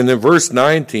 Yep. And then verse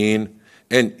 19,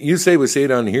 and you say we say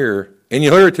it on here, and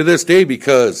you hear it to this day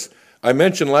because I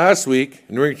mentioned last week,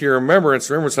 and bring to your remember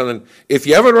something. If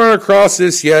you haven't run across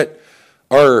this yet,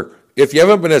 or if you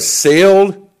haven't been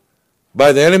assailed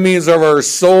by the enemies of our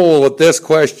soul with this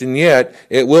question yet,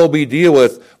 it will be deal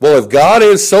with, well, if God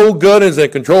is so good and is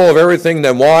in control of everything,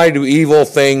 then why do evil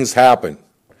things happen?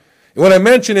 And what I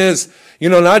mention is,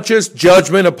 not just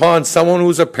judgment upon someone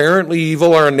who's apparently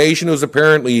evil or a nation who's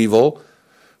apparently evil,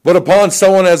 but upon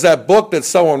someone as that book that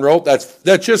someone wrote that's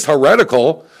just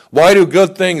heretical. Why do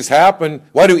good things happen?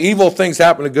 Why do evil things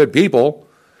happen to good people?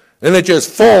 And it just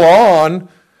full on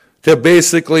to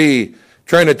basically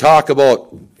trying to talk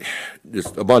about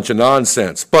just a bunch of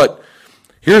nonsense. But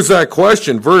here's that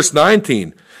question, verse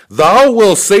 19. Thou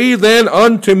wilt say then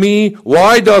unto me,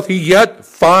 why doth he yet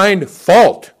find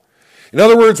fault? In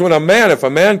other words, if a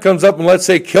man comes up and let's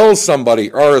say kills somebody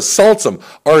or assaults them,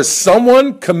 or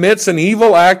someone commits an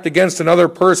evil act against another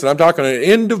person, I'm talking on an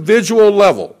individual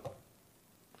level,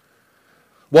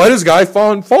 why does guy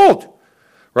find fault?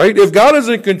 right? If God is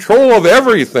in control of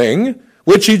everything,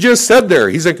 which he just said there,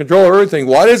 he's in control of everything,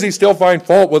 why does he still find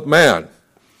fault with man?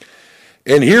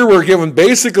 And here we're given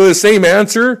basically the same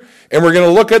answer, and we're going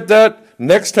to look at that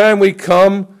next time we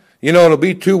come. You know, it'll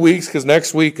be 2 weeks because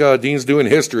next week Dean's doing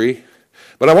history.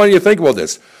 But I want you to think about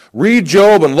this. Read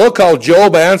Job and look how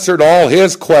Job answered all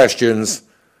his questions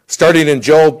starting in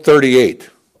Job 38.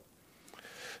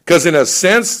 Because in a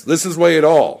sense, this is way it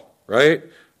all, right?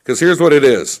 Because here's what it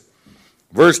is.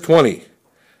 Verse 20.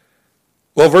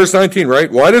 Well, verse 19,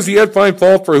 right? Why does he yet find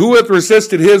fault? For who hath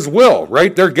resisted his will,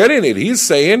 right? They're getting it. He's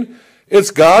saying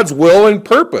it's God's will and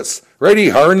purpose, right? He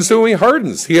hardens who he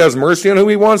hardens. He has mercy on who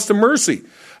he wants to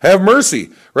have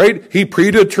mercy, right? He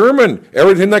predetermined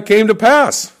everything that came to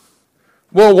pass.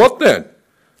 Well, what then?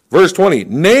 Verse 20,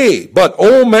 nay, but,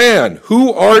 O man,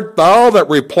 who art thou that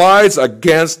replies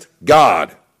against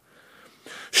God?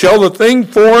 Shall the thing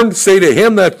formed say to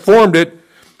him that formed it,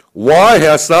 why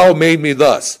hast thou made me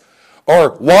thus?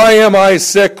 Or, why am I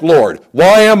sick, Lord?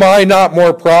 Why am I not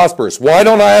more prosperous? Why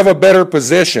don't I have a better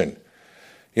position?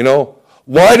 You know,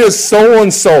 why does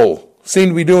so-and-so seem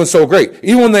to be doing so great?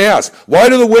 Even when they ask, why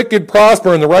do the wicked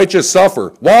prosper and the righteous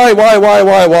suffer? Why?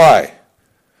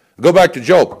 Go back to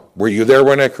Job. Were you there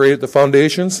when I created the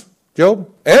foundations,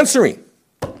 Job? Answer me.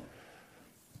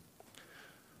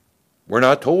 We're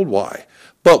not told why.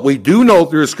 But we do know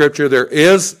through Scripture there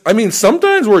is,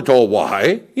 sometimes we're told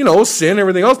why, sin,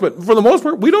 everything else, but for the most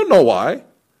part, we don't know why.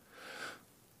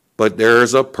 But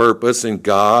there's a purpose in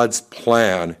God's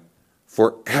plan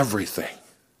for everything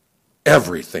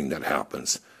that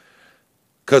happens.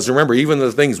 Because remember, even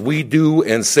the things we do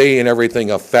and say and everything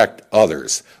affect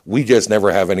others. We just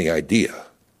never have any idea.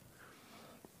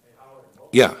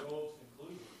 Yeah.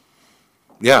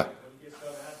 Yeah.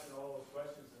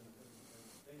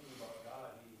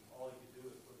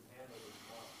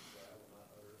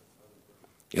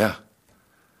 Yeah.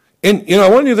 And,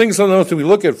 one of the things sometimes we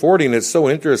look at 40, and it's so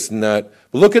interesting that,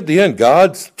 look at the end,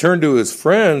 God turned to his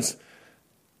friends,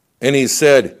 and he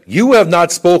said, you have not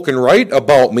spoken right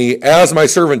about me as my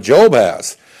servant Job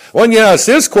has. When you ask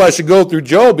this question, go through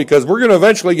Job, because we're going to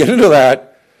eventually get into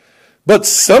that. But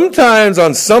sometimes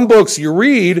on some books you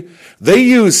read, they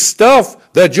use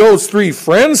stuff that Job's 3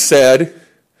 friends said,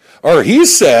 or he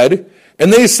said,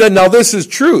 and they said, now this is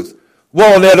truth.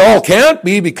 Well, that all can't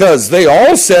be because they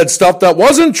all said stuff that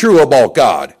wasn't true about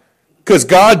God. Because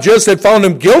God just had found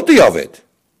him guilty of it.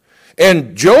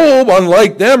 And Job,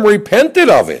 unlike them, repented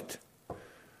of it.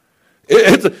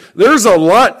 There's a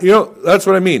lot, that's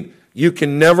what I mean. You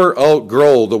can never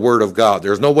outgrow the Word of God.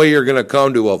 There's no way you're going to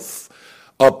come to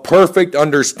a perfect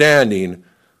understanding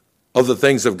of the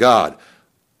things of God.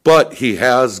 But he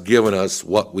has given us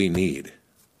what we need.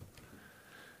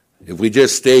 If we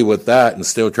just stay with that and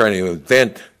still trying to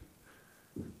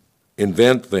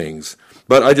invent things.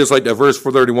 But I just like that verse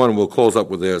 431, and we'll close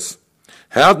up with this.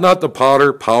 Hath not the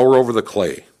potter power over the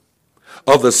clay,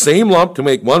 of the same lump to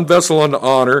make one vessel unto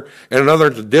honor and another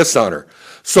to dishonor?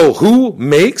 So who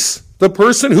makes the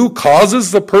person? Who causes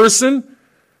the person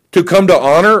to come to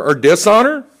honor or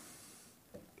dishonor?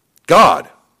 God.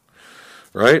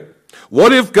 Right?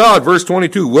 What if God, verse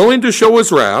 22, willing to show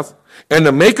his wrath and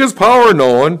to make his power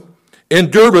known,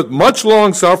 endured with much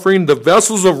long suffering the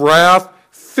vessels of wrath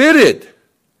fitted,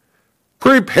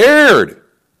 prepared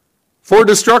for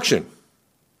destruction,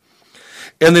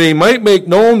 and that he might make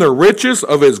known the riches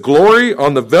of his glory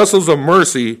on the vessels of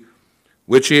mercy,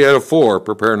 which he had afore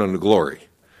prepared unto glory.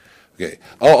 Okay,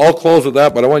 I'll close with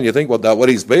that, but I want you to think about that. What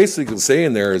he's basically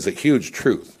saying there is a huge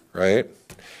truth, right?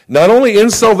 Not only in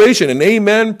salvation, and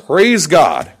amen, praise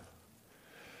God,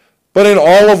 but in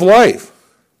all of life.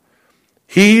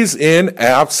 He's in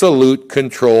absolute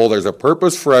control. There's a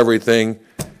purpose for everything.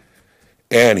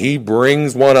 And he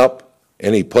brings one up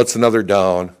and he puts another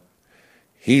down.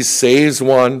 He saves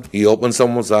one. He opens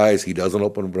someone's eyes. He doesn't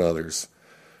open up others.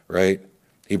 Right?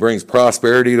 He brings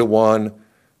prosperity to one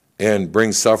and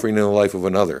brings suffering in the life of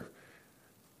another.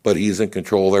 But he's in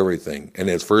control of everything. And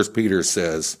as 1 Peter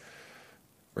says,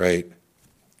 right,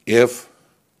 if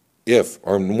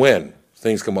or when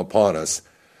things come upon us,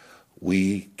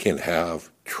 we can have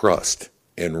trust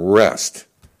and rest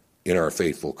in our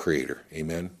faithful Creator.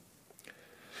 Amen.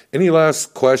 Any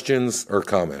last questions or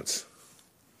comments?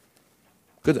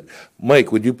 Good.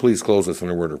 Mike, would you please close us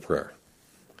in a word of prayer?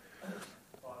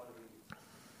 Father, we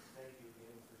thank you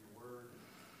again for your word,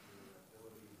 for the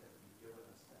ability that you've given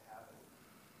us to have it.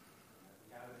 And we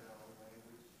have it in our own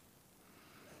language.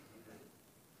 And we can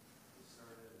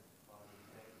discern it. Father, we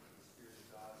thank you for the Spirit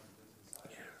of God who lives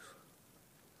inside us.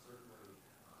 Certainly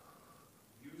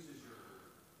uses your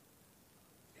word.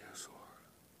 Yes, Lord.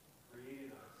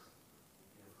 Created us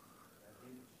in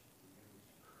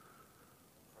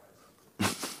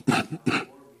Lord,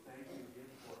 we thank you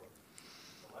again for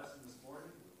the lesson this morning.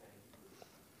 We thank you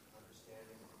for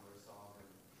understanding that you are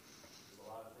sovereign. There's a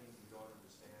lot of things we don't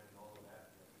understand and all of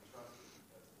that, but we trust you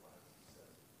because the Bible says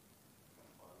it.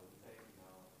 Father, we thank you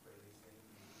now. I pray these things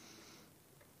in Jesus'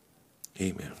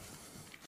 name. Amen.